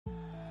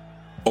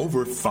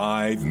Over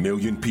 5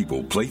 million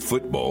people play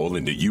football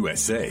in the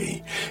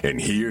USA,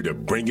 and here to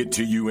bring it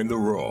to you in the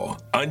raw,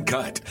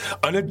 uncut,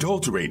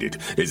 unadulterated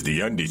is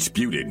the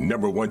undisputed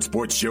 #1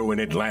 sports show in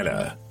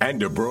Atlanta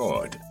and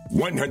abroad.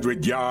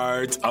 100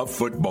 yards of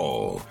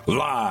football,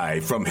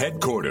 live from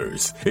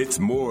headquarters. It's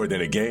more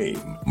than a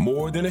game,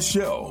 more than a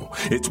show.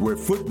 It's where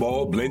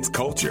football blends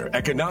culture,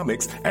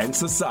 economics, and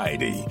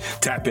society.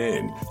 Tap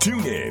in,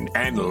 tune in,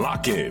 and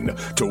lock in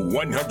to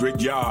 100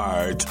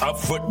 yards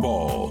of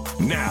football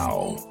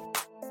now.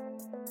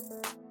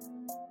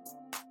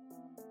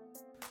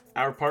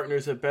 Our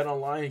partners at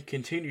BetOnline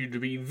continue to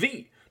be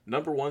the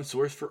 #1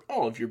 source for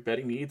all of your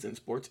betting needs and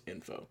sports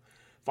info.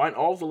 Find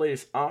all of the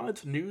latest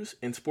odds, news,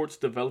 and sports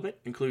development,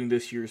 including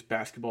this year's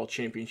basketball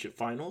championship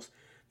finals,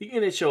 the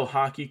NHL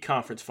hockey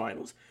conference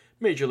finals,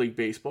 Major League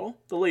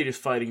Baseball, the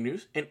latest fighting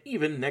news, and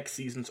even next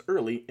season's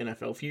early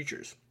NFL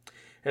futures.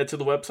 Head to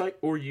the website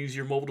or use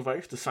your mobile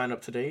device to sign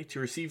up today to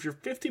receive your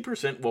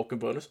 50% welcome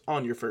bonus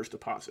on your first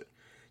deposit.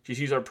 Just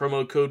use our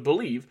promo code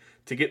BELIEVE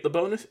to get the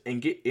bonus and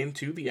get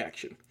into the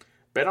action.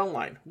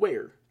 BetOnline,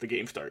 where the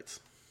game starts.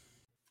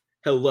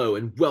 Hello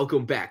and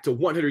welcome back to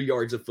 100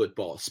 Yards of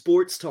Football,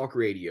 Sports Talk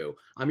Radio.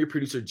 I'm your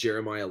producer,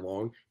 Jeremiah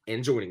Long,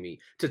 and joining me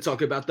to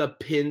talk about the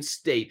Penn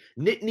State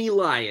Nittany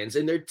Lions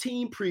and their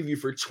team preview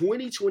for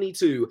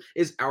 2022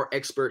 is our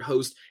expert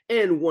host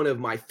and one of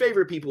my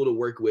favorite people to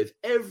work with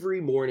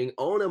every morning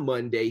on a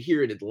Monday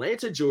here in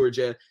Atlanta,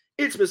 Georgia.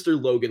 It's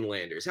Mr. Logan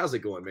Landers. How's it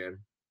going, man?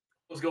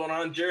 What's going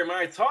on,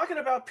 Jeremiah? Talking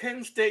about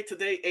Penn State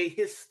today, a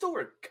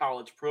historic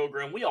college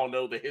program. We all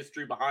know the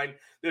history behind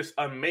this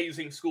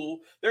amazing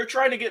school. They're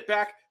trying to get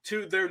back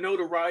to their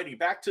notoriety,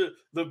 back to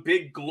the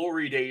big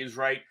glory days,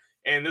 right?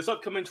 And this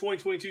upcoming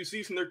 2022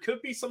 season, there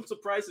could be some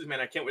surprises, man.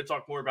 I can't wait to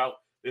talk more about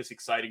this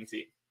exciting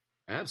team.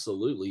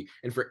 Absolutely.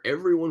 And for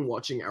everyone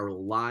watching our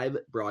live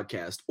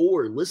broadcast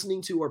or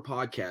listening to our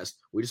podcast,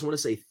 we just want to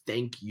say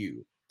thank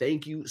you.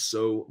 Thank you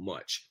so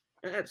much.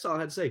 That's all I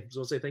had to say. Just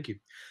want to say thank you.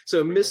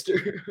 So,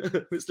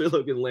 Mr.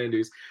 Logan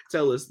Landers,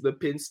 tell us, the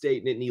Penn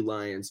State Nittany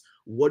Lions,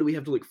 what do we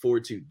have to look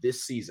forward to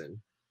this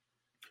season?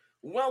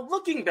 Well,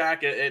 looking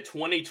back at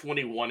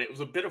 2021, it was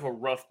a bit of a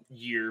rough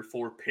year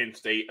for Penn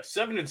State. A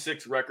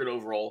 7-6 record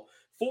overall,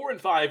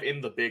 4-5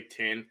 in the Big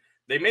Ten.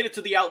 They made it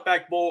to the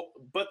Outback Bowl,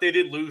 but they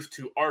did lose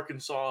to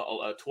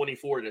Arkansas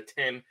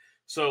 24-10.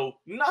 So,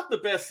 not the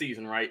best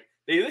season, right?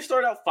 They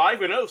started out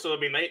 5-0, so I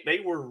mean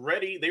they were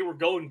ready. They were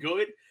going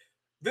good.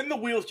 Then the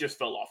wheels just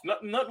fell off.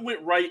 Nothing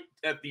went right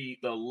at the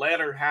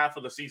latter half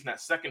of the season,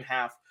 that second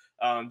half.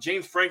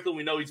 James Franklin,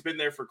 we know he's been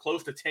there for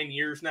close to 10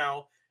 years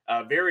now.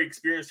 Very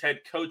experienced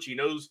head coach. He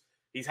knows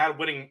he's had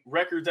winning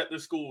records at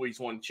this school. He's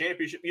won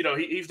championship. You know,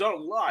 he's done a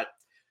lot.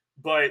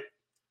 But,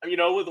 you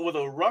know, with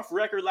a rough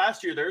record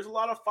last year, there's a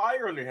lot of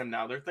fire under him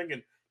now. They're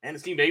thinking, man,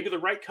 is he maybe the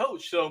right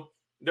coach? So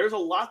there's a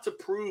lot to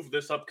prove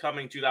this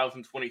upcoming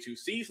 2022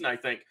 season, I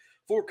think,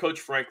 for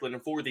Coach Franklin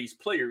and for these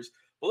players.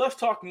 But let's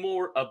talk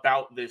more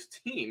about this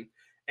team,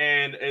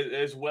 and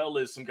as well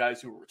as some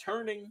guys who are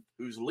returning,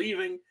 who's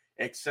leaving,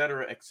 et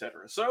cetera, et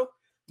cetera. So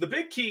the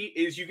big key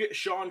is you get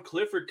Sean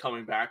Clifford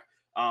coming back,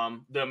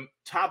 the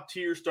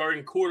top-tier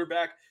starting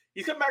quarterback.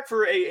 He's come back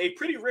for a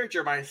pretty rare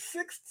Jeremiah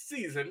 6th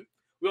season.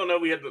 We all know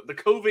we had the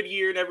COVID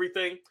year and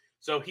everything,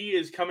 so he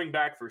is coming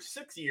back for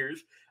 6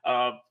 years.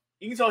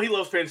 You can tell he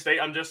loves Penn State.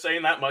 I'm just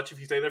saying that much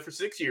if you stay there for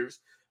 6 years.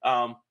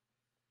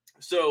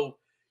 So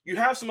you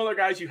have some other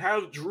guys. You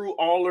have Drew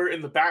Aller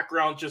in the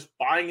background just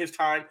buying his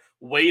time,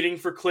 waiting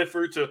for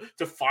Clifford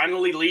to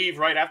finally leave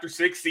right after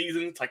 6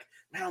 seasons. It's like,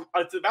 man,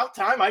 it's about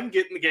time I can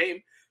get in the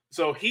game.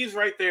 So he's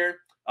right there.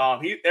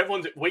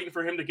 Everyone's waiting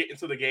for him to get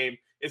into the game.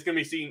 It's going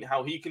to be seeing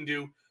how he can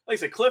do. Like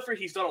I said, Clifford,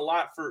 he's done a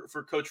lot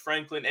for Coach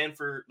Franklin and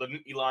for the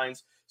Nittany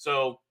Lions.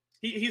 So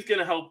he's going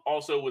to help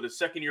also with his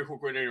second-year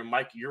coordinator,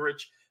 Mike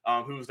Urich,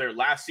 who was there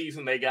last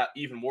season. They got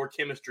even more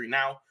chemistry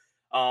now.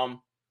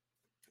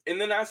 And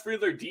then as for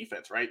their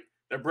defense, right?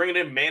 They're bringing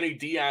in Manny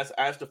Diaz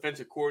as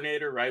defensive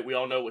coordinator, right? We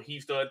all know what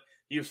he's done.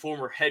 He was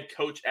former head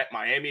coach at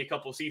Miami a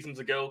couple of seasons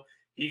ago.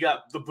 He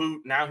got the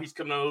boot. Now he's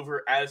coming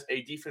over as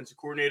a defensive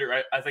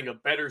coordinator. I think a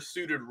better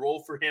suited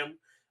role for him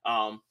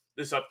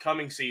this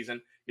upcoming season.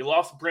 You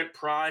lost Brent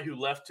Pry, who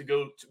left to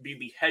go to be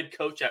the head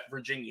coach at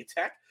Virginia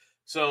Tech.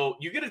 So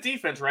you get a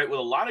defense, right, with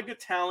a lot of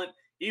good talent,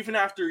 even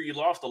after you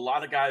lost a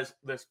lot of guys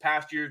this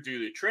past year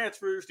due to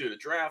transfers, due to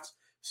drafts.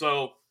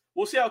 So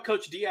we'll see how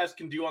Coach Diaz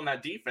can do on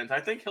that defense. I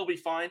think he'll be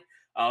fine,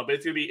 but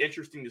it's going to be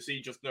interesting to see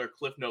just another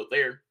cliff note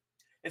there.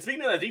 And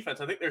speaking of that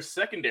defense, I think their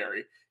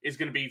secondary is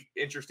going to be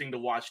interesting to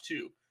watch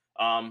too.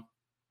 Like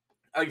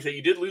I said,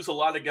 you did lose a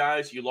lot of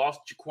guys. You lost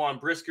Jaquan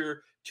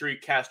Brisker,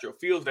 Tariq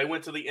Castro-Fields. They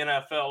went to the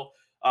NFL.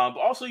 But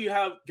also you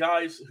have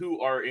guys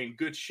who are in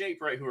good shape,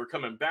 right, who are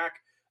coming back.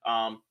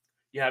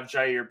 You have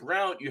Jair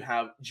Brown. You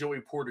have Joey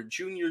Porter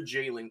Jr.,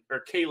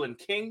 Kalen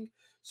King.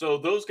 So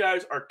those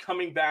guys are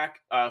coming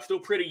back, still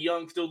pretty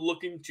young, still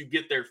looking to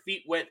get their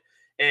feet wet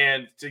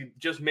and to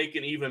just make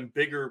an even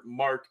bigger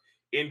mark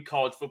in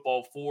college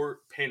football for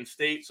Penn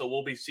State. So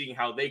we'll be seeing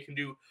how they can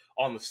do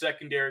on the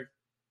secondary.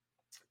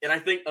 And I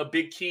think a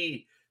big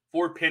key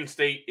for Penn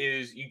State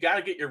is you got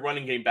to get your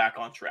running game back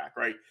on track,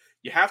 right?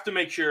 You have to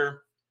make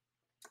sure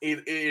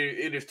it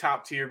is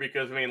top tier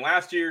because, I mean,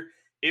 last year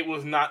it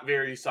was not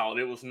very solid.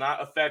 It was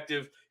not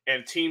effective,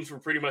 and teams were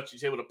pretty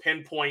much able to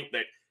pinpoint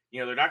that,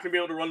 they're not going to be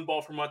able to run the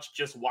ball for much.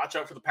 Just watch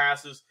out for the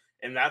passes.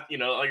 And that,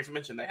 like I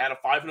mentioned, they had a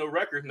 5-0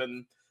 record, and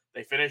then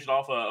they finished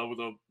off with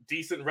a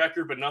decent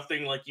record, but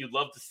nothing like you'd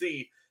love to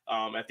see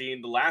at the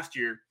end of last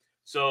year.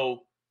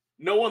 So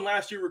no one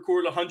last year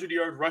recorded a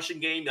 100-yard rushing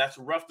game. That's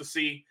rough to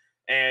see.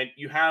 And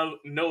you have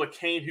Noah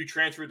Cain, who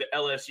transferred to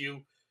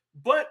LSU.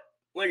 But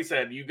like I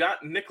said, you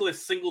got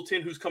Nicholas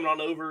Singleton, who's coming on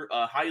over,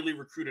 a highly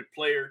recruited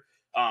player.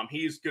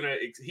 He's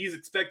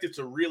expected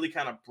to really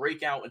kind of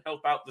break out and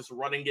help out this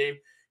running game.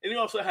 And you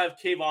also have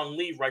Kayvon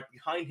Lee right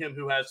behind him,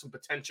 who has some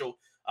potential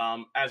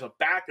as a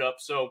backup.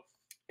 So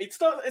it's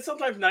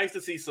sometimes nice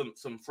to see some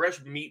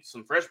fresh meat,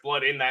 some fresh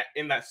blood in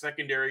that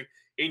secondary,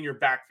 in your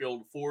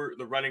backfield for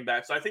the running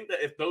back. So I think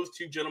that if those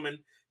two gentlemen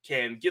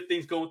can get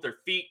things going with their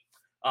feet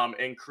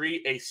and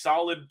create a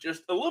solid,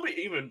 just a little bit,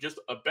 even just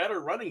a better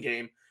running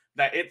game,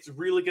 that it's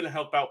really going to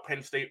help out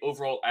Penn State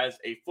overall as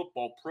a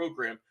football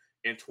program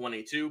in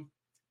 22.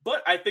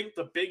 But I think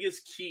the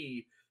biggest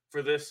key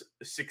for this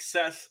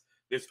success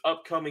this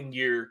upcoming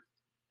year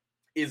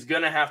is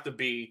going to have to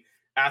be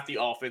at the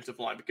offensive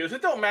line, because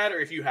it don't matter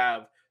if you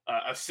have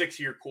a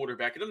 6-year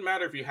quarterback. It doesn't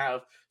matter if you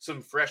have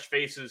some fresh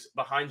faces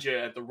behind you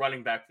at the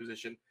running back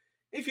position.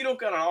 If you don't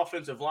got an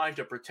offensive line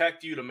to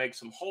protect you, to make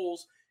some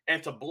holes,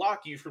 and to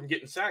block you from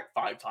getting sacked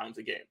 5 times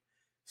a game.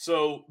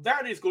 So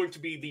that is going to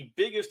be the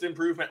biggest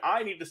improvement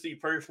I need to see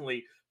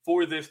personally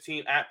for this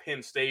team at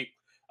Penn State.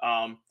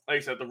 Like I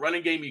said, the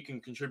running game, you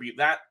can contribute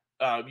that.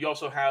 You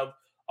also have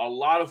a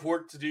lot of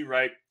work to do,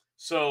 right?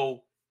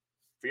 So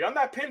if you're on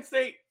that Penn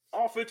State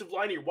offensive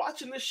line, you're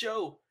watching this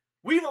show,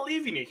 we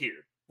believe in you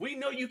here. We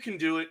know you can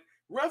do it.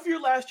 Rough year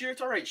last year,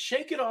 it's all right.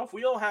 Shake it off.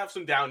 We all have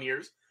some down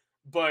years.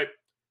 But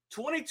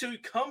 22,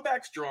 come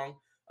back strong.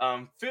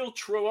 Phil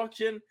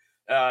Trojan,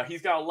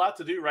 he's got a lot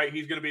to do, right?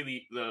 He's going to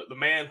be the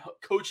man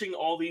coaching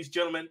all these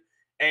gentlemen.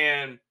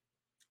 And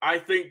I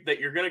think that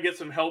you're going to get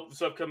some help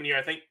this upcoming year.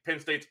 I think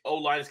Penn State's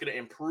O-line is going to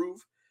improve.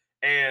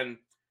 And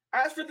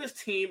as for this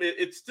team,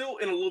 it's still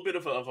in a little bit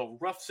of a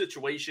rough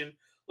situation.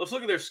 Let's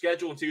look at their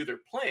schedule and see who they're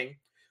playing.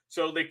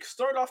 So they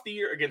start off the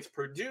year against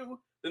Purdue.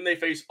 Then they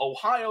face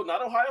Ohio,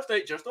 not Ohio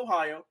State, just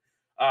Ohio.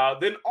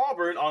 Then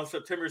Auburn on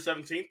September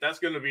 17th. That's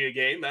going to be a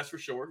game, that's for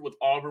sure. With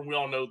Auburn, we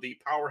all know the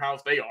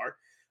powerhouse they are.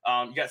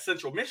 You got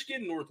Central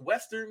Michigan,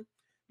 Northwestern,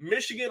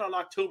 Michigan on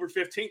October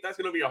 15th. That's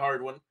going to be a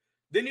hard one.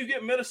 Then you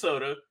get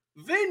Minnesota.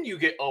 Then you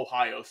get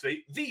Ohio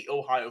State,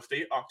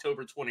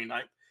 October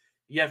 29th.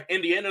 You have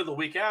Indiana the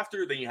week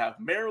after. Then you have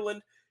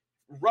Maryland,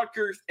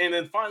 Rutgers. And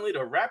then finally,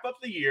 to wrap up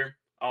the year,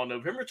 on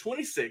November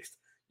 26th,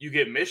 you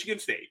get Michigan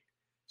State.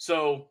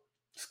 So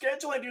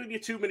schedule ain't doing you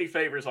too many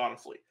favors,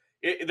 honestly.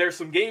 There's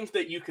some games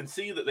that you can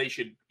see that they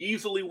should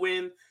easily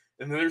win,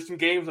 and then there's some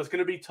games that's going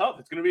to be tough.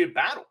 It's going to be a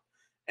battle.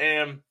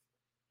 And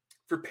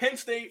for Penn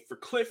State, for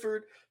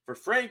Clifford, for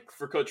Frank,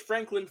 for Coach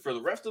Franklin, for the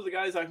rest of the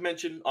guys I've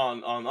mentioned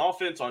on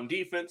offense, on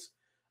defense,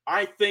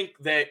 I think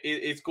that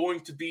it's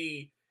going to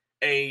be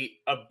a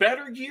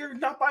better year,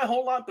 not by a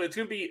whole lot, but it's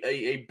going to be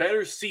a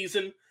better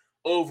season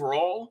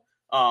overall.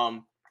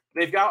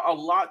 They've got a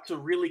lot to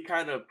really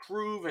kind of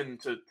prove and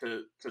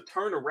to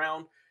turn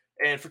around.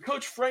 And for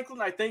Coach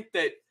Franklin, I think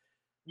that,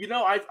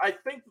 I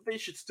think that they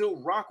should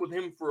still rock with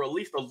him for at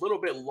least a little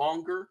bit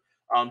longer,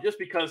 just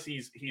because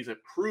he's a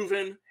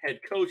proven head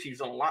coach. He's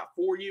done a lot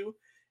for you.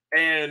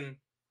 And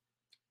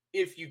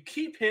if you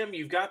keep him,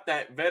 you've got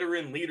that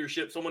veteran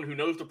leadership, someone who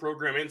knows the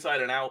program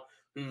inside and out,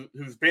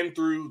 who's been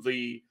through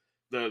the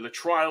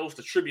trials,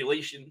 the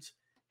tribulations.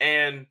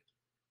 And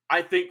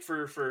I think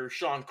for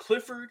Sean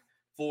Clifford,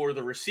 for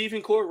the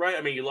receiving core, right?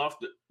 I mean, you lost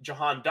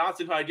Jahan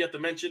Dotson, who I'd yet to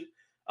mention.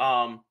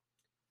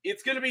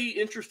 It's going to be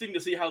interesting to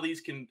see how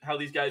these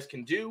guys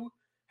can do,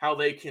 how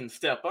they can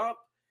step up.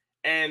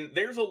 And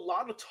there's a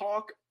lot of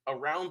talk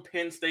around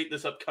Penn State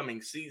this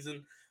upcoming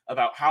season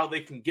about how they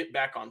can get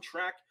back on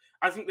track.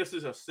 I think this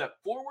is a step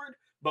forward,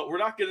 but we're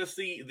not going to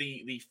see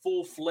the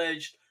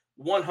full-fledged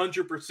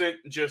 100%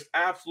 just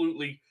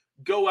absolutely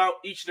go out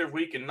each and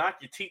every week and knock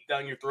your teeth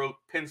down your throat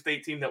Penn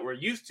State team that we're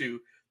used to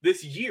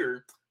this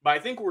year. But I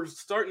think we're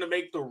starting to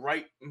make the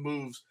right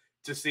moves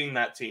to seeing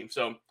that team.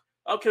 So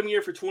upcoming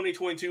year for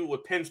 2022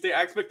 with Penn State,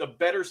 I expect a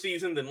better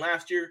season than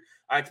last year.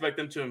 I expect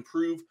them to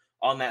improve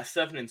on that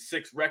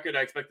 7-6 record.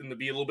 I expect them to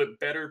be a little bit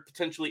better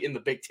potentially in the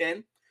Big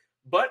Ten.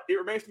 But it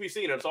remains to be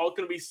seen. It's all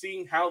going to be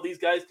seeing how these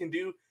guys can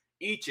do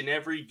each and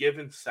every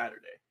given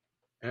Saturday.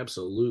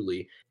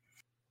 Absolutely.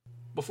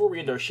 Before we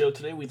end our show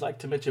today, we'd like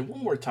to mention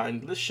one more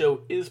time, this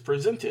show is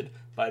presented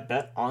by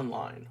Bet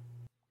Online.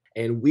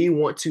 And we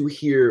want to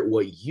hear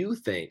what you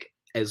think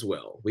as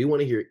well. We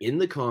want to hear in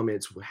the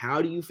comments,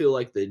 how do you feel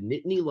like the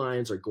Nittany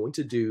Lions are going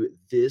to do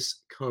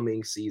this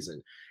coming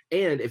season?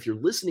 And if you're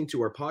listening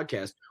to our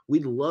podcast,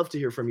 we'd love to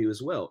hear from you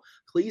as well.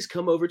 Please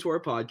come over to our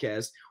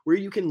podcast where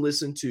you can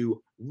listen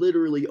to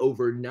literally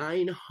over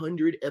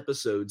 900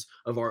 episodes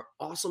of our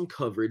awesome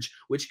coverage,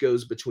 which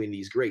goes between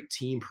these great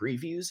team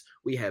previews.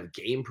 We have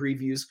game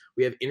previews.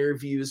 We have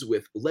interviews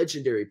with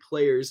legendary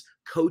players,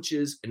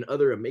 coaches, and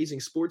other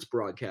amazing sports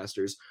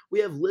broadcasters. We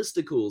have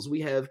listicles.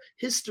 We have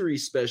history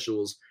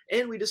specials.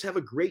 And we just have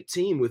a great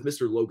team with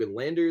Mr. Logan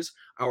Landers,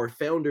 our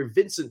founder,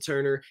 Vincent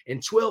Turner,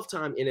 and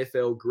 12-time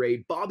NFL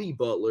grade Bobby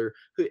Butler,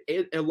 who,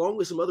 along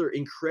with some other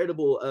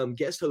incredible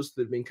guest hosts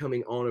that have been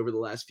coming on over the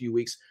last few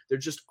weeks. They're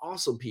just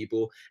awesome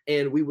people.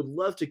 And we would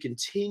love to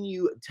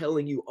continue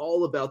telling you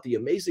all about the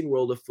amazing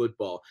world of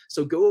football.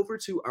 So go over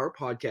to our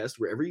podcast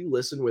wherever you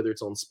listen, whether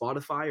it's on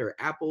Spotify or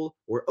Apple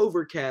or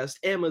Overcast,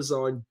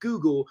 Amazon,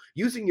 Google,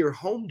 using your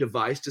home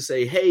device to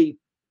say, hey,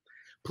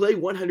 play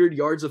 100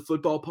 Yards of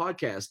Football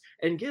podcast.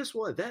 And guess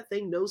what? That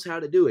thing knows how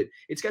to do it.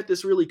 It's got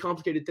this really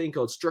complicated thing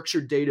called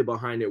structured data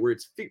behind it where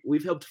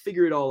we've helped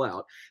figure it all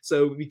out.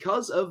 So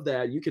because of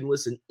that, you can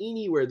listen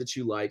anywhere that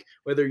you like,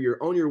 whether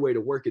you're on your way to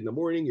work in the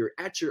morning, you're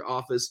at your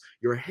office,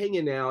 you're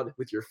hanging out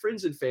with your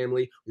friends and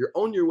family, you're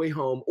on your way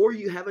home, or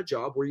you have a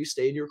job where you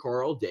stay in your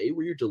car all day,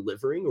 where you're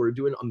delivering or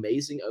doing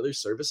amazing other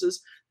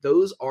services.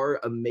 Those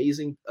are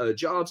amazing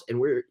jobs, and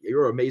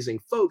you're amazing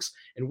folks.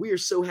 And we are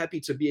so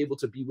happy to be able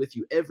to be with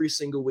you every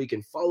single week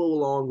and follow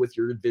along with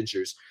your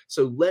adventures.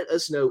 So let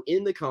us know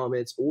in the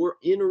comments or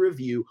in a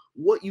review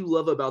what you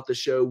love about the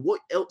show, what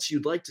else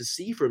you'd like to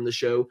see from the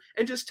show,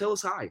 and just tell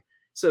us hi.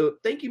 So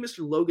thank you,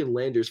 Mr. Logan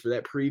Landers, for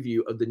that preview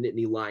of the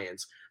Nittany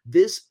Lions.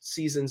 This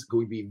season's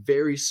going to be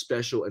very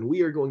special, and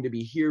we are going to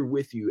be here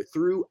with you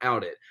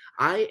throughout it.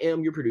 I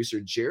am your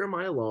producer,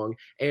 Jeremiah Long,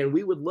 and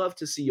we would love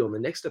to see you on the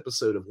next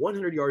episode of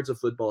 100 Yards of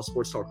Football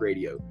Sports Talk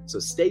Radio. So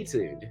stay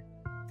tuned.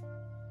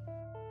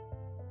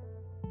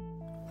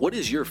 What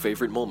is your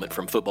favorite moment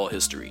from football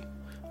history?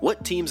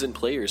 What teams and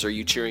players are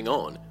you cheering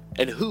on?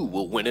 And who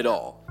will win it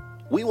all?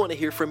 We want to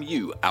hear from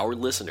you, our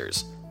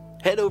listeners.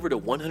 Head over to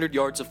 100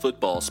 Yards of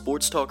Football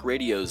Sports Talk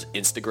Radio's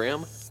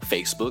Instagram,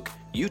 Facebook,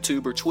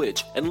 YouTube, or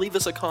Twitch and leave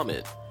us a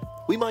comment.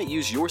 We might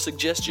use your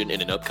suggestion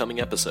in an upcoming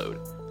episode.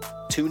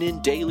 Tune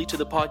in daily to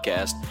the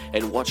podcast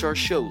and watch our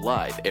show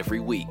live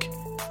every week.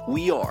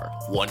 We are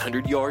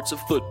 100 Yards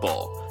of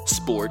Football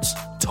Sports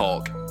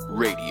Talk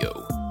Radio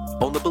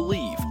on the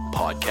Believe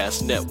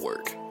Podcast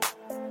Network.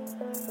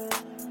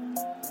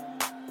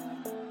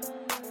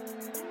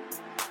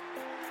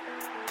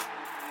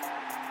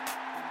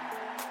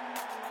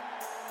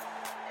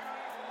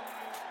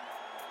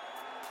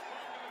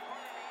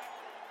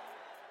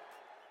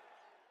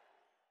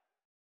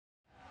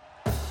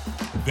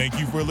 Thank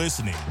you for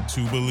listening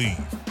to Believe.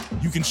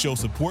 You can show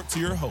support to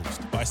your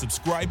host by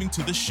subscribing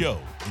to the show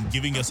and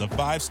giving us a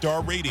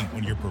 5-star rating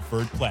on your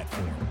preferred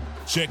platform.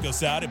 Check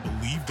us out at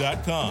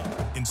Believe.com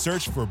and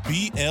search for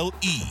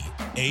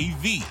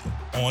BLEAV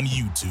on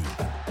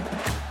YouTube.